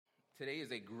Today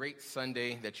is a great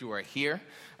Sunday that you are here,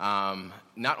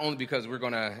 not only because we're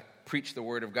going to preach the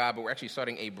Word of God, but we're actually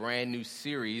starting a brand new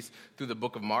series through the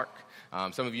book of Mark.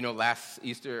 Some of you know last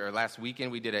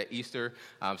weekend we did an Easter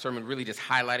sermon really just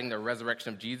highlighting the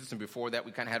resurrection of Jesus, and before that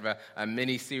we kind of had a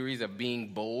mini-series of being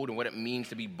bold and what it means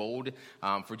to be bold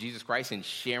for Jesus Christ and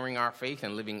sharing our faith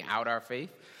and living out our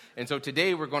faith. And so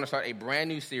today we're going to start a brand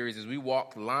new series as we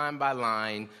walk line by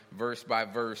line, verse by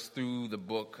verse through the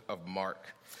book of Mark.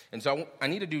 And so I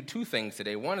need to do two things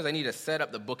today. One is I need to set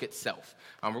up the book itself.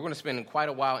 We're going to spend quite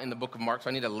a while in the book of Mark, so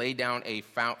I need to lay down a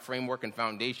framework and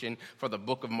foundation for the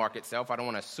book of Mark itself. I don't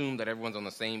want to assume that everyone's on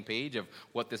the same page of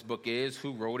what this book is,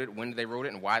 who wrote it, when they wrote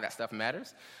it, and why that stuff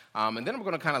matters. And then I'm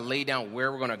going to kind of lay down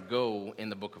where we're going to go in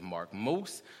the book of Mark.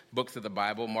 Most books of the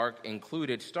Bible, Mark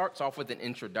included, starts off with an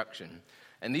introduction.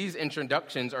 And these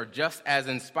introductions are just as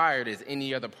inspired as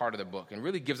any other part of the book and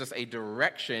really gives us a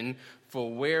direction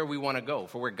for where we want to go,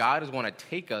 for where God is going to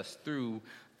take us through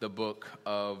the book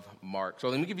of Mark. So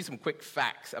let me give you some quick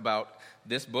facts about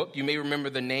this book. You may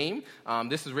remember the name.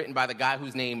 This is written by the guy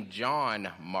who's named John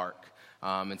Mark.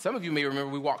 And some of you may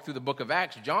remember we walked through the book of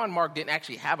Acts. John Mark didn't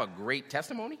actually have a great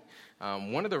testimony.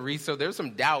 One of the reasons, so there's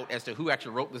some doubt as to who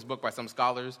actually wrote this book by some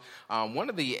scholars. One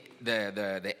of the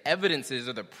evidences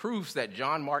or the proofs that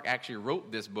John Mark actually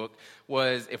wrote this book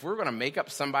was if we're going to make up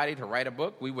somebody to write a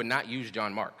book, we would not use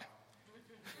John Mark.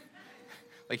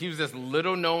 Like he was this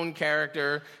little known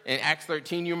character in Acts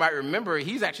 13. You might remember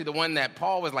he's actually the one that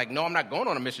Paul was like, no, I'm not going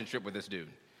on a mission trip with this dude.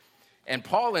 And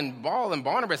Paul and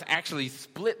Barnabas actually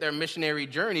split their missionary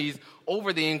journeys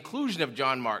over the inclusion of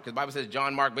John Mark. Because the Bible says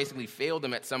John Mark basically failed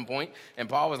them at some point, and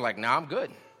Paul was like, nah, I'm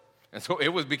good. And so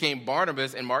it became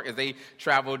Barnabas and Mark as they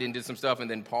traveled and did some stuff, and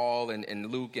then Paul and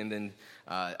Luke, and then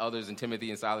others, and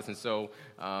Timothy and Silas. And so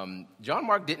John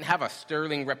Mark didn't have a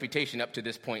sterling reputation up to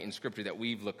this point in Scripture that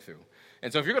we've looked through.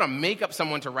 And so if you're going to make up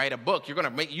someone to write a book, you're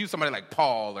going to use somebody like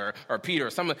Paul or Peter, or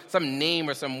some name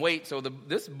or some weight. So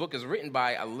this book is written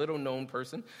by a little-known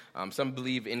person. Some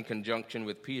believe in conjunction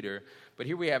with Peter. But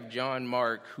here we have John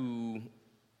Mark, who,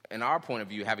 in our point of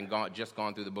view, having just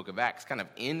gone through the book of Acts, kind of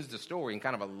ends the story in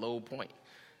kind of a low point.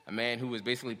 A man who was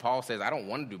basically, Paul says, I don't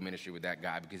want to do ministry with that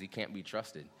guy because he can't be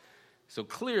trusted. So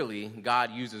clearly, God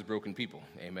uses broken people.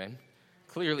 Amen.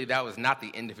 Clearly, that was not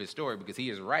the end of his story because he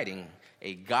is writing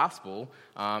a gospel,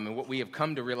 and what we have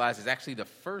come to realize is actually the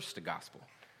first gospel.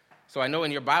 So I know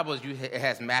in your Bibles it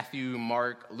has Matthew,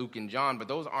 Mark, Luke, and John, but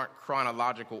those aren't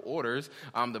chronological orders.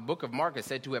 The book of Mark is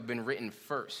said to have been written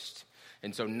first.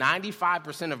 And so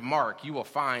 95% of Mark you will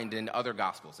find in other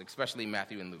gospels, especially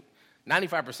Matthew and Luke.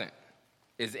 95%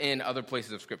 is in other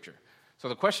places of Scripture. So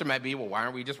the question might be, well, why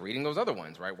aren't we just reading those other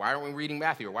ones, right? Why aren't we reading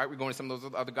Matthew, or why aren't we going to some of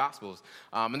those other Gospels?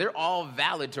 And they're all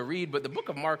valid to read, but the book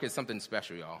of Mark is something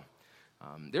special, y'all.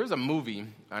 There's a movie.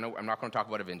 I know I'm not going to talk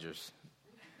about Avengers.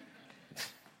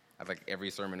 I think every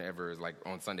sermon ever is like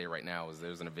on Sunday right now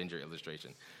there's an Avenger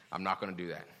illustration. I'm not going to do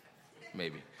that.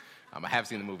 Maybe. I have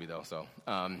seen the movie, though, so.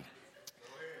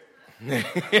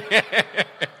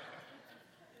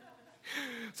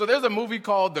 So there's a movie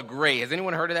called The Gray. Has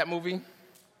anyone heard of that movie?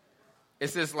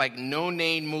 It's this like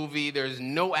no-name movie. There's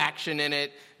no action in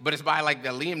it, but it's by like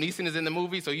Liam Neeson is in the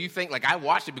movie. So you think like I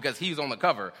watched it because he's on the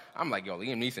cover. I'm like, yo,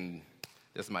 Liam Neeson,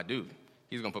 this is my dude.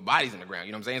 He's going to put bodies in the ground.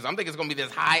 You know what I'm saying? So I'm thinking it's going to be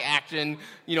this high action,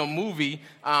 movie.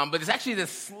 But it's actually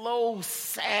this slow,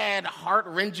 sad,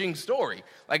 heart-wrenching story.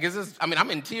 Like,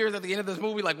 I'm in tears at the end of this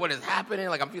movie. Like, what is happening?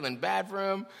 Like, I'm feeling bad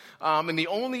for him. And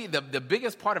the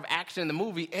biggest part of action in the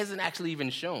movie isn't actually even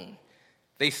shown.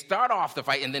 They start off the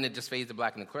fight, and then it just fades to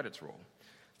black and the credits roll.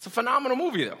 It's a phenomenal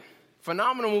movie, though.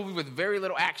 Phenomenal movie with very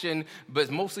little action, but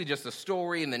it's mostly just the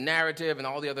story and the narrative and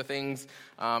all the other things.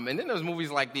 And then there's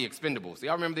movies like The Expendables.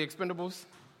 Y'all remember The Expendables?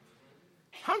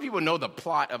 How many people know the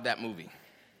plot of that movie?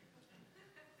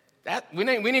 We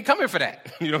didn't come here for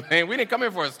that. You know what I'm saying? We didn't come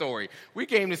here for a story. We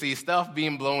came to see stuff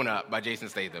being blown up by Jason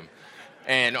Statham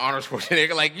and Arnold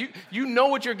Schwarzenegger. Like, you know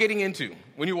what you're getting into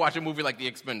when you watch a movie like The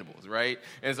Expendables, right?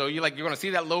 And so you're going to see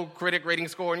that low critic rating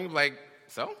score, and you're like,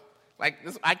 so? Like,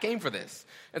 I came for this.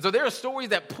 And so there are stories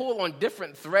that pull on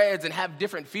different threads and have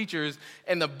different features,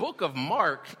 and the book of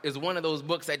Mark is one of those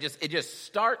books that just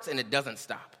starts and it doesn't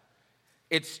stop.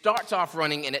 It starts off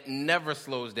running and it never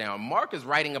slows down. Mark is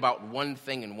writing about one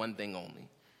thing and one thing only: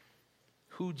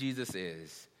 who Jesus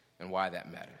is and why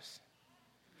that matters.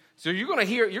 So you're going to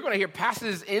hear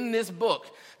passages in this book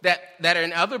that are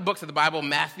in other books of the Bible,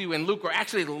 Matthew and Luke, are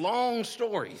actually long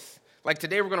stories. Like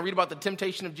today we're going to read about the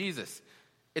temptation of Jesus.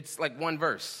 It's like one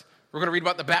verse. We're going to read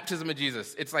about the baptism of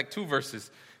Jesus. It's like 2 verses.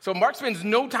 So Mark spends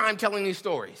no time telling these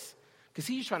stories because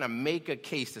he's trying to make a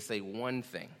case to say one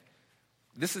thing: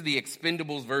 This is the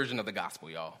Expendables version of the gospel,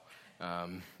 y'all.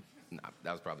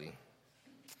 That was probably,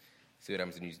 see what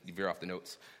happens when you veer off the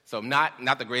notes. So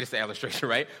not the greatest illustration,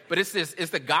 right? But it's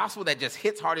the gospel that just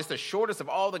hits hard. It's the shortest of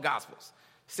all the gospels,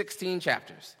 16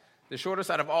 chapters. The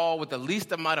shortest out of all, with the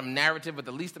least amount of narrative, with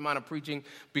the least amount of preaching,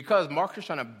 because Mark is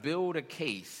trying to build a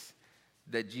case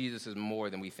that Jesus is more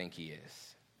than we think he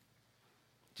is.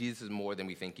 Jesus is more than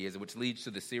we think he is, which leads to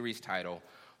the series title,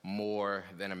 More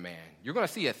Than a Man. You're going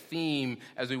to see a theme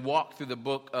as we walk through the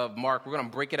book of Mark. We're going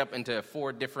to break it up into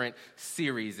 4 different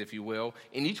series, if you will,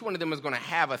 and each one of them is going to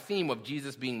have a theme of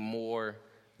Jesus being more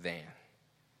than.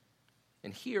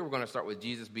 And here we're going to start with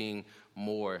Jesus being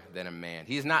more than a man.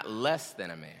 He is not less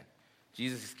than a man.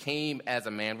 Jesus came as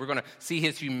a man. We're going to see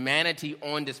his humanity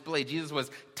on display. Jesus was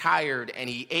tired, and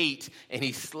he ate, and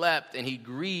he slept, and he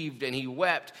grieved, and he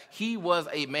wept. He was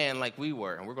a man like we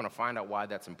were, and we're going to find out why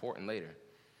that's important later.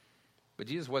 But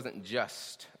Jesus wasn't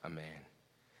just a man,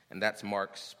 and that's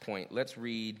Mark's point. Let's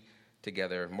read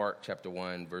together Mark chapter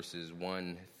 1, verses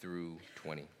 1 through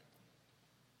 20.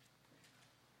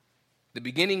 The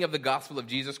beginning of the gospel of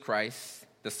Jesus Christ,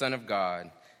 the Son of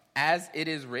God, as it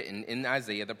is written in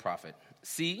Isaiah the prophet,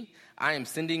 "See, I am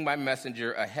sending my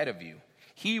messenger ahead of you.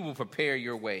 He will prepare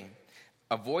your way.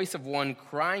 A voice of one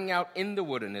crying out in the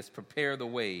wilderness, prepare the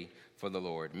way for the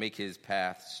Lord. Make his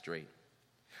path straight."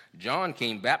 John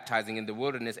came baptizing in the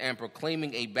wilderness and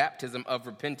proclaiming a baptism of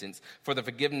repentance for the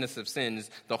forgiveness of sins.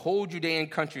 The whole Judean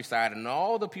countryside and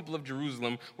all the people of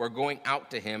Jerusalem were going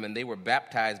out to him, and they were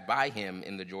baptized by him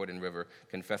in the Jordan River,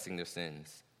 confessing their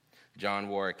sins. John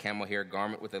wore a camel hair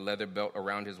garment with a leather belt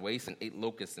around his waist and ate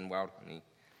locusts and wild honey.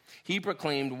 He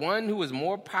proclaimed, "One who is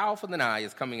more powerful than I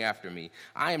is coming after me.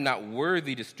 I am not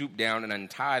worthy to stoop down and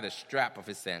untie the strap of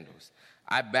his sandals.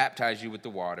 I baptize you with the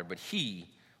water, but he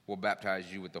will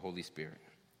baptize you with the Holy Spirit."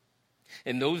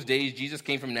 In those days, Jesus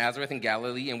came from Nazareth in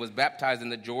Galilee and was baptized in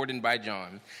the Jordan by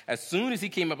John. As soon as he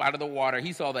came up out of the water,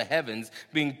 he saw the heavens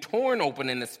being torn open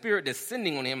and the Spirit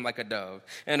descending on him like a dove.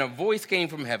 And a voice came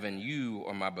from heaven, "You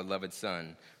are my beloved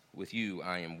Son. With you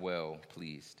I am well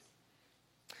pleased."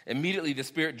 Immediately the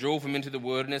Spirit drove him into the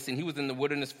wilderness, and he was in the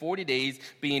wilderness 40 days,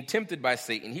 being tempted by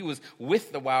Satan. He was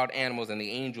with the wild animals, and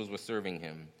the angels were serving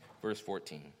him. Verse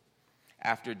 14.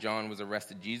 After John was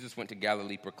arrested, Jesus went to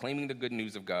Galilee proclaiming the good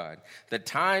news of God. The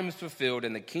time is fulfilled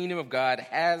and the kingdom of God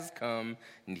has come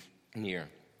near.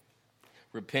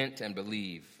 Repent and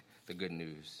believe the good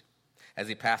news. As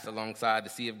he passed alongside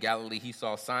the Sea of Galilee, he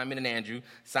saw Simon and Andrew,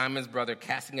 Simon's brother,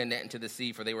 casting a net into the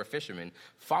sea, for they were fishermen.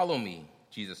 "Follow me,"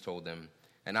 Jesus told them,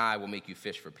 "and I will make you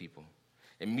fish for people."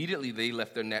 Immediately they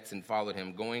left their nets and followed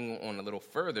him. Going on a little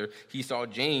further, he saw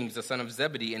James, the son of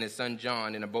Zebedee, and his son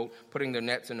John in a boat putting their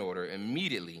nets in order.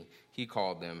 Immediately he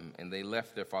called them, and they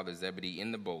left their father Zebedee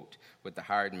in the boat with the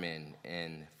hired men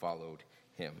and followed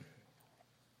him.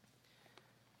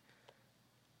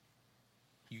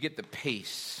 You get the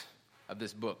pace of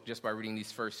this book just by reading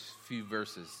these first few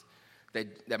verses,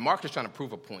 that Mark is trying to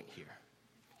prove a point here.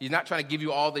 He's not trying to give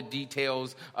you all the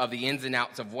details of the ins and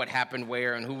outs of what happened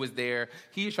where and who was there.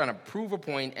 He's trying to prove a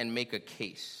point and make a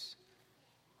case.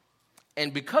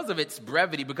 And because of its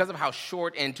brevity, because of how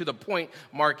short and to the point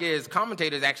Mark is,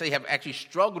 commentators have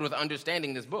struggled with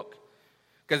understanding this book.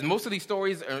 Because most of these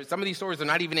stories, or some of these stories, are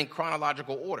not even in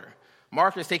chronological order.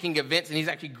 Mark is taking events and he's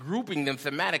actually grouping them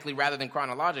thematically rather than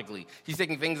chronologically. He's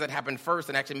taking things that happened first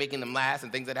and actually making them last,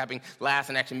 and things that happened last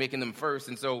and actually making them first.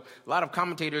 And so a lot of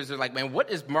commentators are like, man, what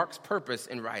is Mark's purpose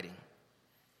in writing?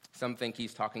 Some think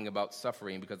he's talking about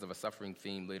suffering because of a suffering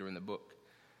theme later in the book.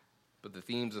 But the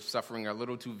themes of suffering are a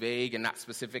little too vague and not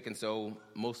specific, and so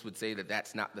most would say that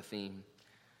that's not the theme.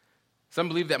 Some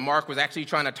believe that Mark was actually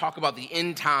trying to talk about the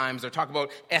end times or talk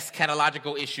about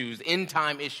eschatological issues, end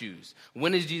time issues.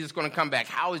 When is Jesus going to come back?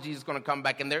 How is Jesus going to come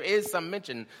back? And there is some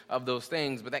mention of those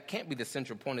things, but that can't be the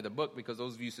central point of the book because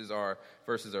those verses are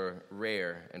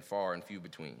rare and far and few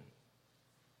between.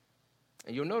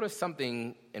 And you'll notice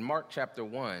something in Mark chapter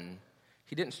 1.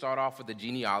 He didn't start off with a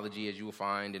genealogy as you will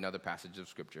find in other passages of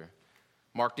Scripture.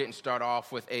 Mark didn't start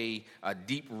off with a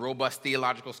deep, robust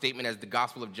theological statement as the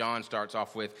Gospel of John starts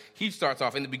off with. He starts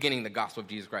off in the beginning, the Gospel of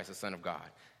Jesus Christ, the Son of God.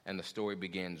 And the story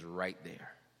begins right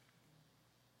there.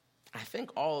 I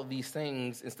think all of these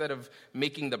things, instead of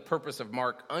making the purpose of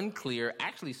Mark unclear,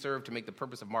 actually serve to make the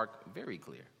purpose of Mark very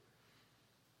clear.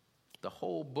 The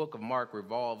whole book of Mark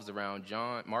revolves around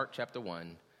Mark chapter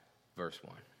 1, verse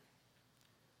 1.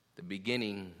 The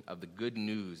beginning of the good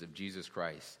news of Jesus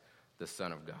Christ, the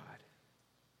Son of God.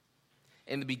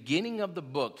 In the beginning of the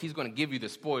book, he's going to give you the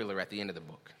spoiler at the end of the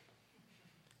book.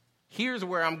 Here's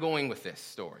where I'm going with this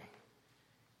story.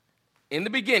 In the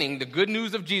beginning, the good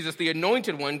news of Jesus, the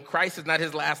anointed one, Christ is not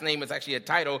his last name, it's actually a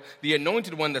title, the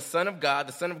anointed one, the Son of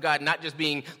God not just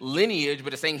being lineage,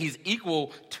 but it's saying he's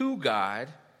equal to God,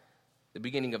 the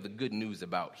beginning of the good news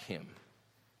about him,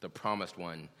 the promised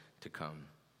one to come.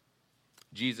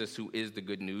 Jesus, who is the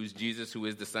good news, Jesus, who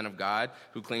is the Son of God,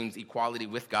 who claims equality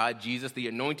with God, Jesus, the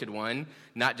anointed one,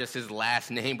 not just his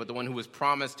last name, but the one who was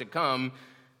promised to come.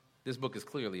 This book is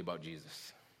clearly about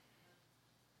Jesus.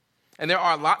 And there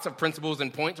are lots of principles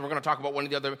and points. We're going to talk about one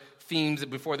of the other themes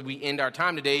before we end our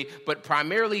time today, but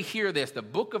primarily hear this. The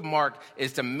book of Mark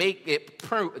is to make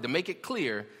it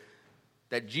clear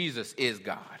that Jesus is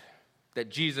God,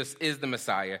 that Jesus is the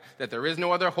Messiah, that there is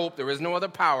no other hope, there is no other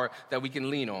power that we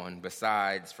can lean on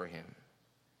besides for him.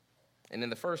 And in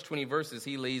the first 20 verses,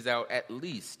 he lays out at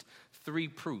least 3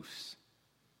 proofs.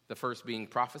 The first being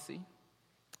prophecy,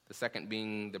 the second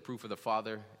being the proof of the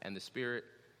Father and the Spirit,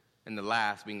 and the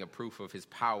last being a proof of his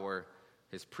power,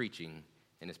 his preaching,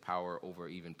 and his power over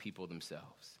even people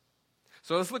themselves.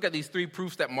 So let's look at these 3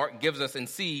 proofs that Mark gives us and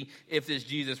see if this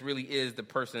Jesus really is the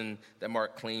person that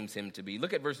Mark claims him to be.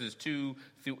 Look at verses 2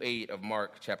 through 8 of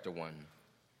Mark chapter 1.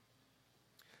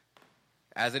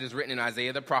 As it is written in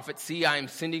Isaiah the prophet, "See, I am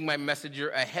sending my messenger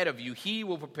ahead of you. He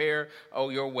will prepare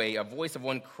your way. A voice of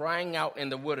one crying out in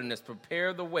the wilderness,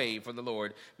 prepare the way for the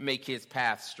Lord, make his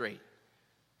path straight."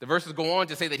 The verses go on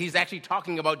to say that he's actually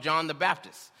talking about John the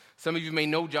Baptist. Some of you may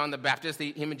know John the Baptist.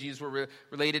 Him and Jesus were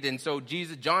related. And so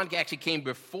John actually came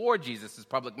before Jesus'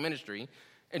 public ministry.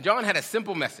 And John had a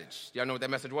simple message. Y'all know what that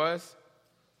message was?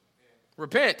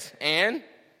 Repent and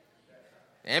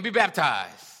be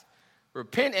baptized.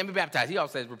 Repent and be baptized. He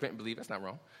also says repent and believe. That's not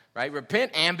wrong, right?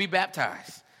 Repent and be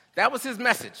baptized. That was his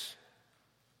message.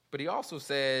 But he also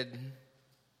said,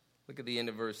 look at the end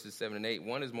of verses 7 and 8.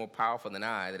 "One is more powerful than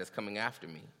I that is coming after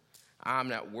me. I'm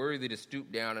not worthy to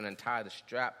stoop down and untie the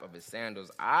strap of his sandals.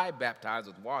 I baptize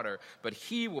with water, but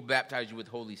he will baptize you with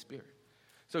Holy Spirit."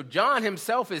 So John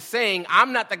himself is saying,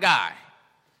 I'm not the guy.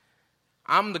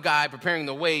 I'm the guy preparing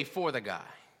the way for the guy.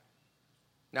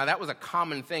 Now, that was a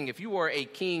common thing. If you were a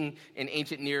king in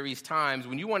ancient Near East times,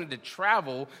 when you wanted to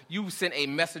travel, you sent a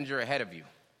messenger ahead of you,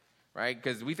 right?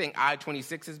 Because we think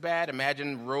I-26 is bad.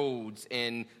 Imagine roads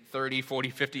in 30,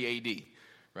 40, 50 A.D.,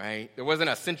 right? There wasn't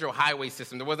a central highway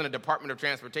system. There wasn't a Department of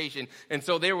Transportation. And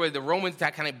so the Romans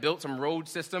that kind of built some road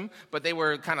system, but they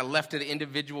were kind of left to the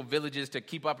individual villages to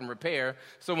keep up and repair.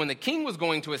 So when the king was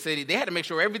going to a city, they had to make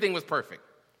sure everything was perfect.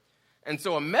 And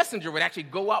so a messenger would actually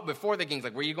go out before the king's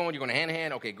like, "Where are you going? You're going hand in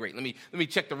hand? Okay, great. Let me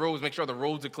check the roads, make sure the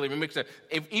roads are clear. Make sure,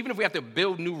 even if we have to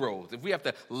build new roads, if we have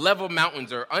to level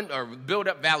mountains or build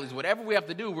up valleys, whatever we have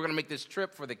to do, we're going to make this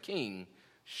trip for the king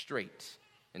straight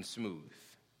and smooth."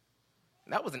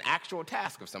 And that was an actual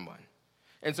task of someone.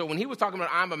 And so when he was talking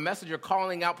about, I'm a messenger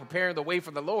calling out, preparing the way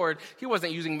for the Lord, he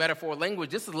wasn't using metaphor language.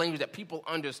 This is language that people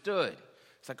understood.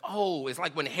 It's like, it's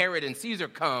like when Herod and Caesar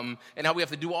come, and now we have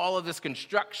to do all of this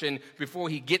construction before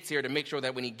he gets here to make sure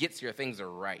that when he gets here, things are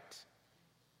right.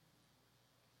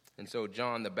 And so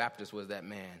John the Baptist was that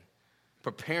man,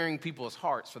 preparing people's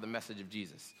hearts for the message of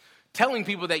Jesus, telling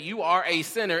people that you are a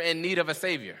sinner in need of a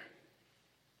Savior.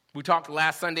 We talked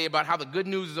last Sunday about how the good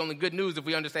news is only good news if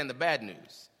we understand the bad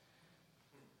news.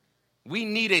 We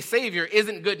need a Savior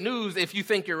isn't good news if you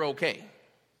think you're okay.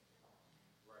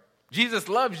 Jesus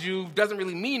loves you doesn't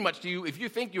really mean much to you if you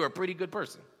think you're a pretty good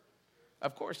person.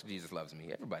 Of course Jesus loves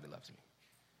me. Everybody loves me.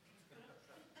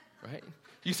 Right?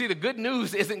 You see, the good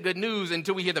news isn't good news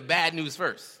until we hear the bad news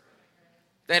first.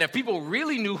 That if people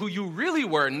really knew who you really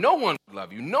were, no one would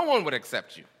love you. No one would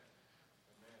accept you.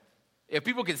 If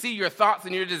people could see your thoughts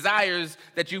and your desires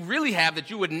that you really have that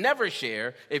you would never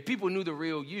share, if people knew the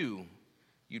real you,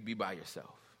 you'd be by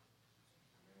yourself.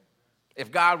 If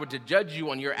God were to judge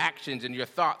you on your actions and your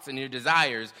thoughts and your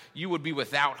desires, you would be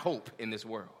without hope in this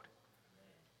world.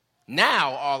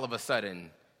 Now, all of a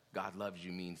sudden, God loves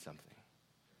you means something.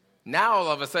 Now,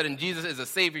 all of a sudden, Jesus is a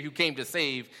Savior who came to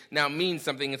save now means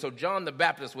something. And so John the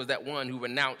Baptist was that one who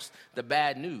announced the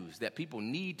bad news, that people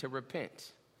need to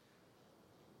repent,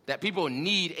 that people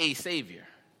need a Savior.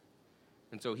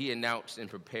 And so he announced and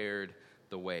prepared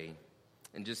the way.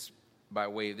 And just by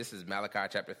way, this is Malachi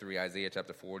chapter 3, Isaiah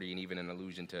chapter 40, and even an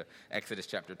allusion to Exodus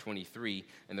chapter 23.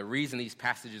 And the reason these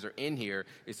passages are in here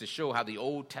is to show how the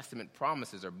Old Testament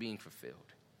promises are being fulfilled.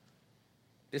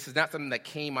 This is not something that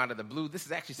came out of the blue. This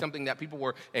is actually something that people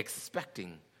were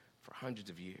expecting for hundreds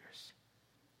of years.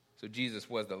 So Jesus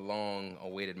was the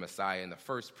long-awaited Messiah, and the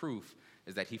first proof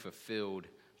is that he fulfilled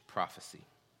prophecy.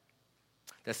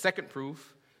 The second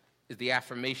proof is the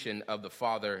affirmation of the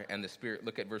Father and the Spirit.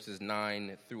 Look at verses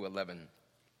 9 through 11.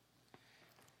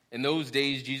 In those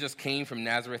days, Jesus came from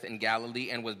Nazareth in Galilee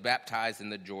and was baptized in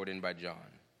the Jordan by John.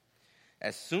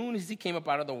 As soon as he came up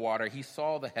out of the water, he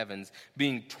saw the heavens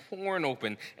being torn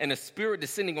open and a spirit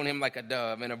descending on him like a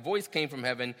dove. And a voice came from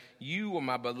heaven, "You are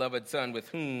my beloved Son, with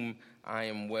whom I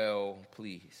am well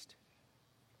pleased."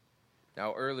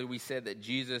 Now, earlier we said that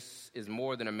Jesus is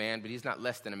more than a man, but he's not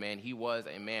less than a man. He was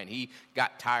a man. He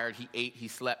got tired, he ate, he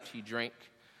slept, he drank.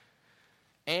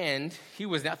 And he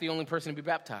was not the only person to be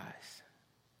baptized.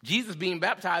 Jesus being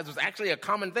baptized was actually a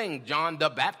common thing. John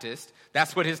the Baptist,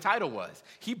 that's what his title was.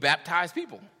 He baptized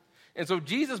people. And so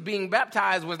Jesus being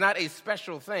baptized was not a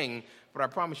special thing, but I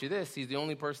promise you this, he's the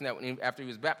only person that after he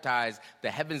was baptized,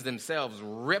 the heavens themselves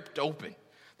ripped open.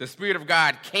 The Spirit of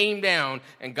God came down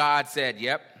and God said,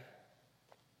 "Yep,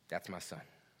 that's my son."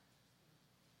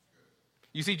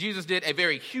 You see, Jesus did a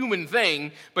very human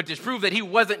thing, but to prove that he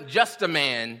wasn't just a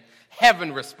man,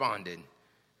 heaven responded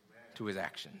to his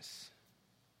actions.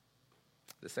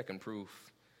 The second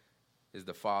proof is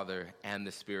the Father and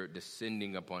the Spirit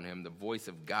descending upon him, the voice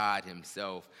of God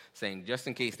himself saying, just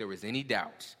in case there was any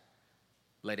doubt,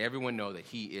 let everyone know that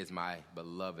he is my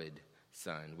beloved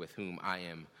Son, with whom I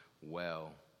am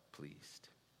well pleased.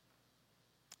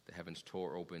 The heavens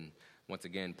tore open, once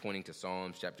again pointing to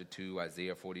Psalms chapter 2,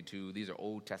 Isaiah 42. These are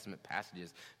Old Testament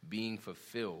passages being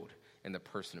fulfilled in the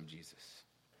person of Jesus.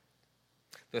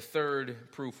 The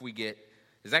third proof we get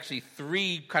is actually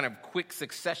three kind of quick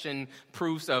succession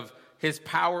proofs of his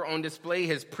power on display,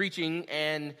 his preaching,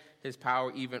 and his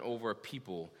power even over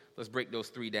people. Let's break those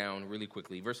three down really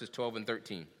quickly. Verses 12 and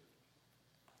 13.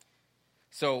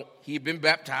 So he had been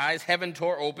baptized, heaven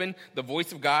tore open, the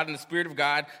voice of God and the Spirit of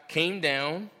God came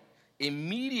down.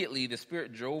 Immediately the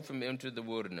Spirit drove him into the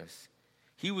wilderness.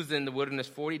 He was in the wilderness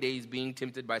 40 days being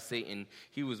tempted by Satan.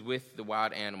 He was with the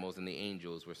wild animals, and the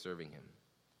angels were serving him.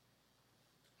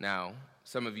 Now,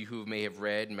 some of you who may have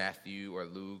read Matthew or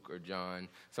Luke or John,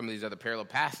 some of these other parallel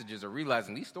passages, are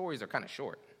realizing these stories are kind of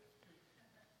short.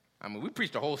 I mean, we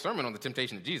preached a whole sermon on the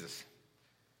temptation of Jesus.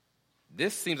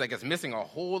 This seems like it's missing a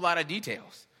whole lot of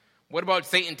details. What about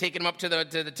Satan taking him up to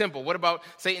the temple? What about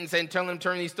Satan telling him to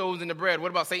turn these stones into bread?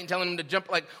 What about Satan telling him to jump?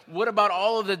 What about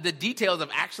all of the details of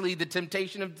actually the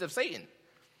temptation of Satan?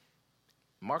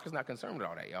 Mark is not concerned with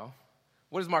all that, y'all.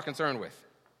 What is Mark concerned with?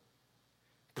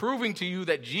 Proving to you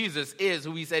that Jesus is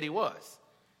who he said he was.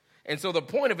 And so the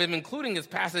point of him including this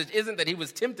passage isn't that he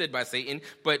was tempted by Satan,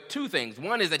 but two things.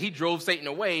 One is that he drove Satan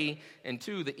away, and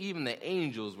two, that even the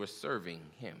angels were serving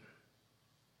him.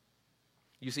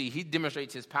 You see, he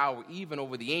demonstrates his power even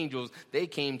over the angels. They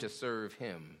came to serve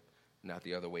him, not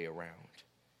the other way around.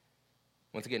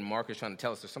 Once again, Mark is trying to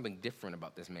tell us there's something different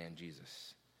about this man,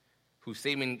 Jesus, who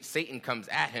Satan comes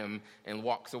at him and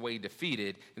walks away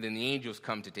defeated, and then the angels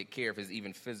come to take care of his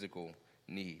even physical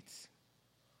needs.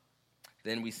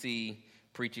 Then we see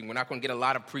preaching. We're not going to get a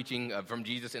lot of preaching from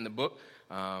Jesus in the book,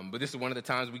 but this is one of the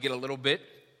times we get a little bit.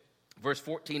 Verse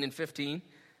 14 and 15.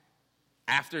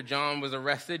 After John was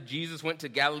arrested, Jesus went to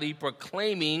Galilee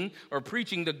proclaiming or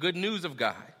preaching the good news of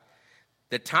God.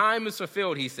 The time is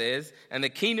fulfilled, he says, and the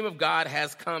kingdom of God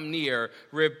has come near.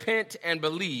 Repent and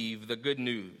believe the good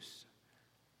news.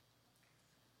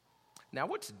 Now,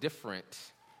 what's different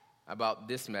about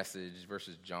this message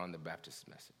versus John the Baptist's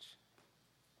message?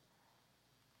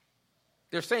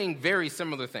 They're saying very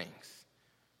similar things.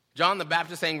 John the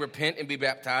Baptist saying, repent and be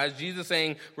baptized. Jesus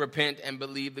saying, repent and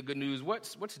believe the good news.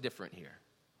 What's different here?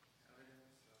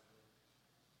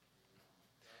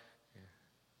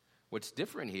 What's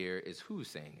different here is who's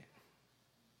saying it.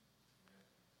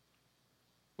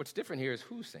 What's different here is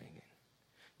who's saying it.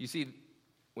 You see,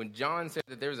 when John said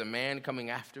that there's a man coming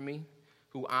after me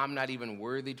who I'm not even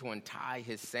worthy to untie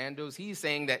his sandals, he's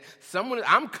saying that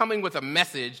I'm coming with a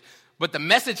message, but the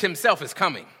message himself is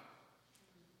coming.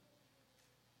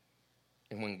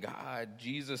 And when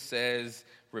Jesus says,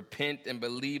 repent and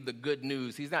believe the good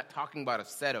news, he's not talking about a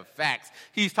set of facts.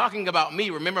 He's talking about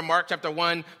me. Remember Mark chapter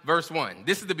 1, verse 1.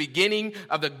 This is the beginning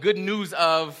of the good news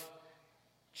of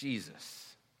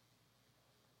Jesus.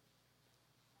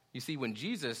 You see, when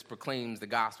Jesus proclaims the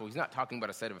gospel, he's not talking about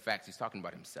a set of facts. He's talking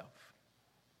about himself.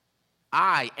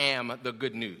 I am the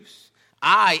good news.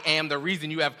 I am the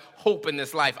reason you have hope in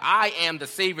this life. I am the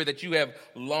Savior that you have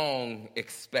long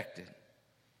expected.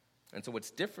 And so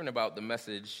what's different about the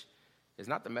message is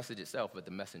not the message itself, but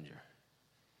the messenger.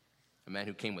 A man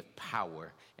who came with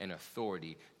power and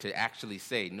authority to actually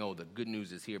say, no, the good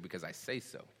news is here because I say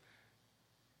so.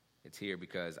 It's here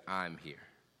because I'm here.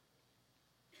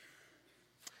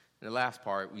 In the last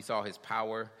part, we saw his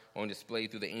power on display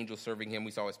through the angels serving him.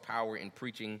 We saw his power in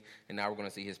preaching, and now we're going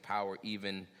to see his power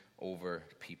even over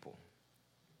people.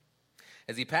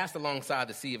 As he passed alongside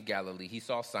the Sea of Galilee, he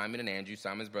saw Simon and Andrew,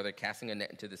 Simon's brother, casting a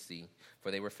net into the sea, for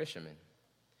they were fishermen.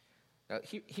 Now,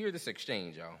 hear this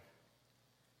exchange, y'all.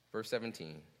 Verse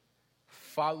 17.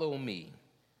 Follow me,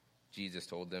 Jesus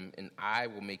told them, and I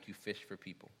will make you fish for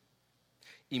people.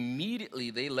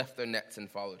 Immediately they left their nets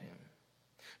and followed him.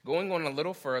 Going on a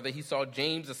little further, he saw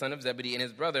James, the son of Zebedee, and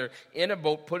his brother in a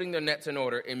boat putting their nets in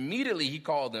order. Immediately he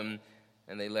called them,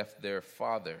 and they left their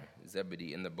father,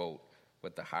 Zebedee, in the boat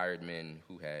with the hired men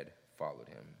who had followed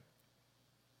him.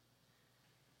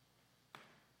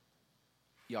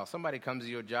 Y'all, somebody comes to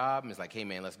your job and is like, hey,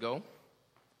 man, let's go.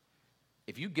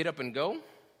 If you get up and go,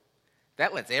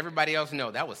 that lets everybody else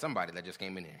know that was somebody that just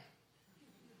came in here.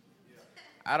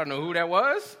 I don't know who that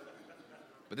was,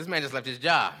 but this man just left his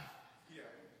job.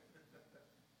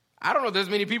 I don't know if there's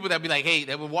many people that be like, hey,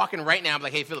 that were walking right now, be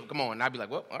like, hey, Philip, come on. And I'd be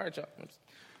like, well, all right, y'all.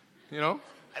 You know?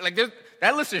 Like,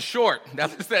 that list is short.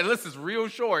 That list is real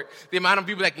short, the amount of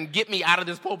people that can get me out of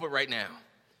this pulpit right now,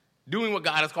 doing what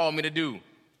God has called me to do.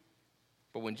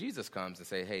 But when Jesus comes and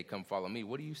say, hey, come follow me,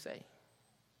 what do you say?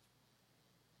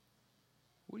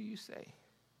 What do you say?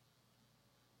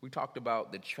 We talked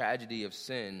about the tragedy of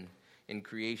sin in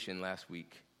creation last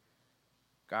week.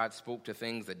 God spoke to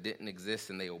things that didn't exist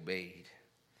and they obeyed.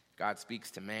 God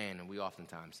speaks to man and we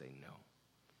oftentimes say no.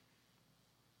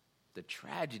 The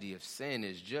tragedy of sin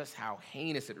is just how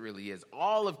heinous it really is.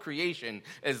 All of creation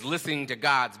is listening to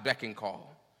God's beck and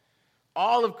call.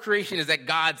 All of creation is at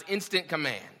God's instant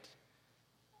command.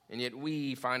 And yet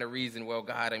we find a reason, well,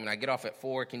 God, I get off at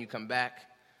 4, can you come back?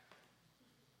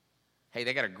 Hey,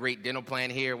 they got a great dental plan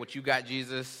here. What you got,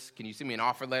 Jesus? Can you send me an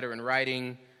offer letter in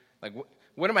writing? Like,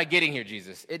 what am I getting here,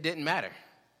 Jesus? It didn't matter.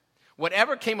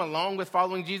 Whatever came along with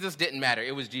following Jesus didn't matter.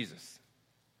 It was Jesus.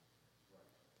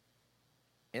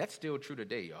 And that's still true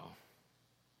today, y'all.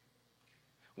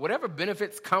 Whatever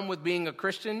benefits come with being a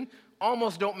Christian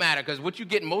almost don't matter because what you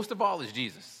get most of all is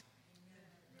Jesus.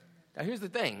 Now, here's the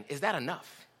thing. Is that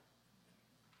enough?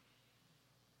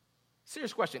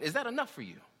 Serious question. Is that enough for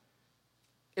you?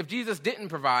 If Jesus didn't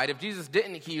provide, if Jesus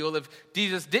didn't heal, if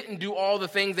Jesus didn't do all the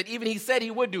things that even he said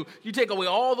he would do, you take away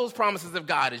all those promises of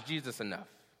God, is Jesus enough?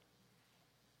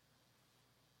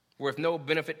 With no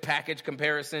benefit package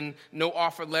comparison, no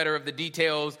offer letter of the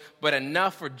details, but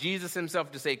enough for Jesus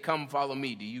himself to say, come follow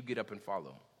me. Do you get up and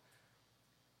follow?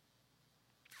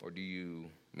 Or do you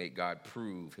make God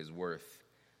prove his worth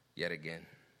yet again?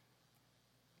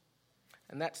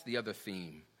 And that's the other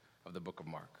theme of the book of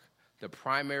Mark. The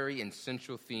primary and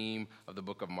central theme of the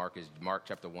book of Mark is Mark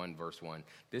chapter 1, verse 1.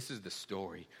 This is the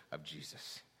story of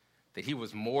Jesus, that he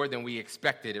was more than we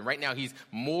expected, and right now he's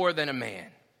more than a man.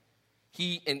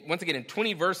 And once again, in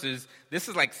 20 verses, this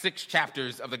is like 6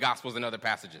 chapters of the Gospels and other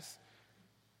passages.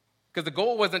 Because the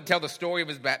goal wasn't to tell the story of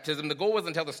his baptism. The goal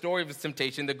wasn't to tell the story of his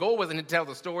temptation. The goal wasn't to tell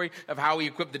the story of how he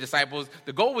equipped the disciples.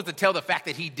 The goal was to tell the fact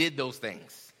that he did those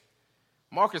things.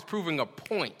 Mark is proving a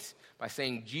point by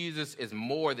saying Jesus is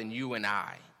more than you and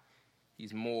I.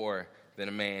 He's more than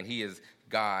a man. He is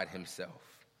God himself.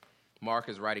 Mark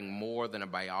is writing more than a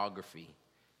biography,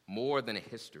 more than a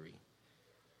history.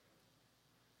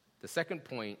 The second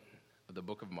point of the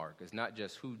book of Mark is not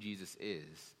just who Jesus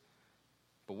is,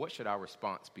 but what should our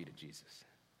response be to Jesus?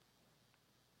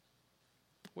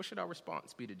 What should our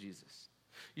response be to Jesus?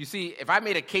 You see, if I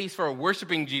made a case for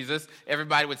worshiping Jesus,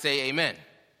 everybody would say amen.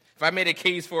 If I made a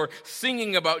case for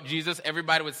singing about Jesus,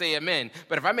 everybody would say amen.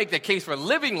 But if I make the case for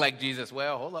living like Jesus,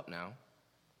 well, hold up now.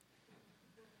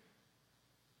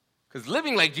 Because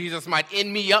living like Jesus might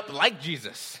end me up like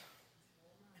Jesus.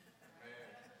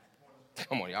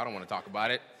 Come on, y'all don't want to talk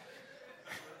about it.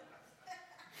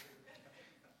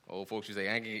 Old folks, you say,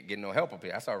 I ain't getting no help up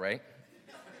here. That's all right.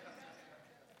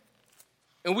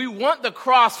 And we want the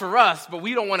cross for us, but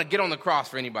we don't want to get on the cross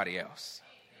for anybody else.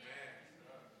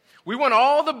 We want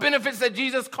all the benefits that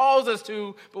Jesus calls us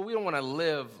to, but we don't want to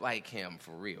live like him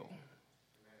for real.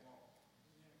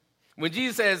 When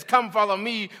Jesus says, come follow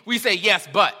me, we say, yes,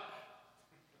 but.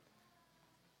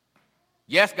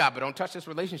 Yes, God, but don't touch this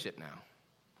relationship now.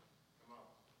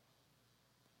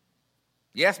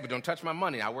 Yes, but don't touch my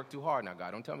money. I work too hard now,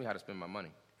 God. Don't tell me how to spend my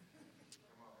money.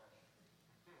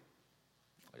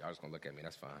 Oh, y'all just going to look at me.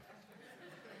 That's fine.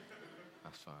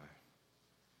 That's fine.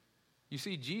 You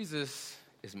see, Jesus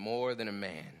is more than a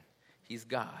man. He's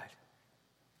God.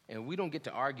 And we don't get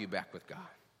to argue back with God.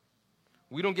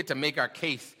 We don't get to make our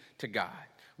case to God.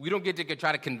 We don't get to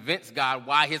try to convince God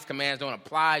why his commands don't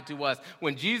apply to us.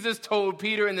 When Jesus told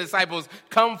Peter and the disciples,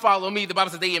 come follow me, the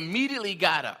Bible says they immediately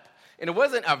got up. And it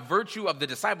wasn't a virtue of the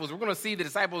disciples. We're going to see the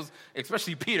disciples,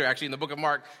 especially Peter, actually, in the book of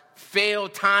Mark, fail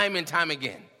time and time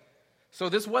again. So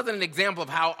this wasn't an example of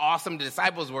how awesome the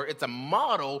disciples were. It's a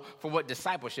model for what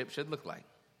discipleship should look like.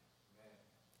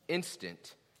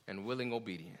 Instant and willing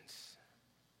obedience.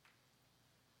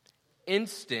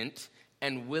 Instant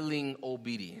and willing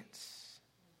obedience.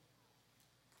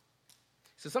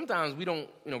 So sometimes we don't,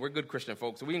 we're good Christian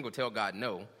folks, so we ain't going to tell God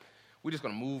no. We're just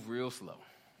going to move real slow.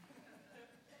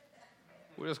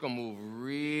 We're just going to move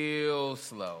real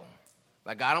slow.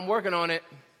 Like, God, I'm working on it.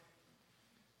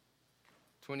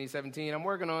 2017, I'm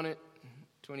working on it.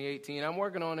 2018, I'm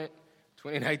working on it.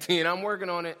 2019, I'm working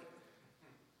on it.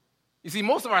 You see,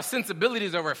 most of our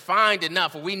sensibilities are refined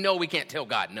enough where we know we can't tell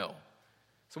God no.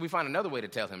 So we find another way to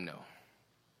tell him no.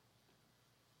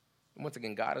 And once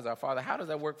again, God is our Father. How does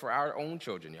that work for our own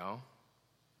children, y'all?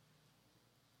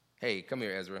 Hey, come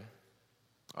here, Ezra.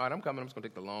 All right, I'm coming. I'm just going to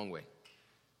take the long way.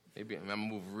 Maybe I'm going to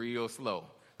move real slow.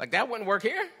 Like, that wouldn't work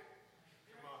here,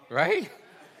 right?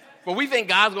 But we think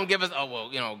God's going to give us,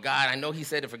 God, I know he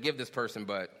said to forgive this person,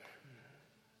 but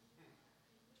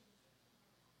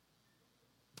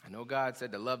I know God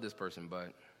said to love this person,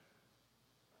 but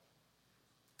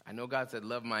I know God said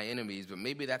love my enemies, but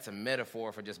maybe that's a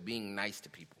metaphor for just being nice to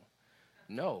people.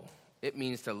 No, it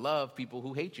means to love people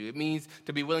who hate you. It means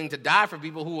to be willing to die for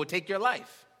people who will take your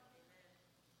life.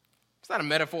 It's not a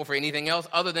metaphor for anything else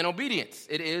other than obedience.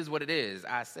 It is what it is.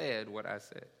 I said what I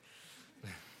said.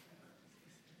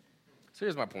 So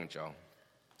here's my point, y'all.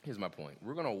 Here's my point.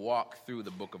 We're going to walk through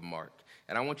the book of Mark,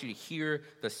 and I want you to hear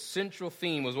the central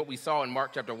theme was what we saw in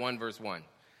Mark chapter 1, verse 1,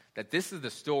 that this is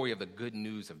the story of the good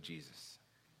news of Jesus.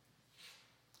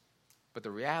 But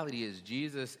the reality is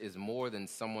Jesus is more than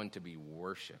someone to be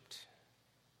worshiped.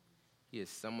 He is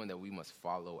someone that we must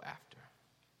follow after.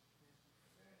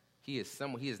 He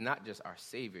is not just our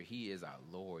Savior, he is our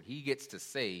Lord. He gets to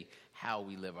say how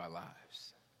we live our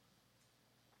lives.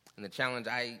 And the challenge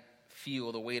I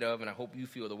feel the weight of, and I hope you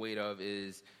feel the weight of,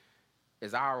 is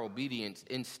our obedience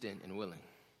instant and willing?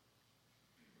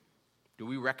 Do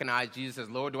we recognize Jesus as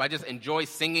Lord? Do I just enjoy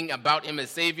singing about him as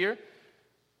Savior,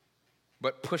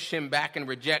 but push him back and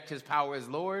reject his power as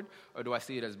Lord? Or do I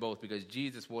see it as both? Because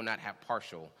Jesus will not have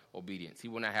partial obedience. He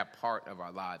will not have part of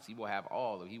our lives. He will have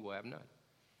all, or he will have none.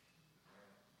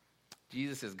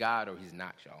 Jesus is God or he's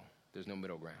not, y'all. There's no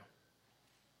middle ground.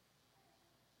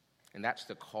 And that's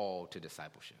the call to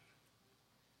discipleship.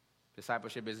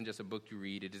 Discipleship isn't just a book you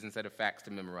read. It isn't a set of facts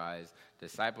to memorize.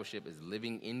 Discipleship is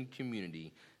living in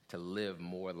community to live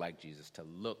more like Jesus, to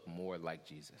look more like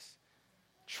Jesus.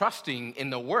 Trusting in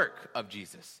the work of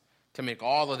Jesus to make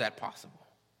all of that possible.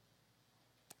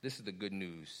 This is the good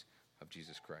news of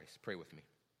Jesus Christ. Pray with me.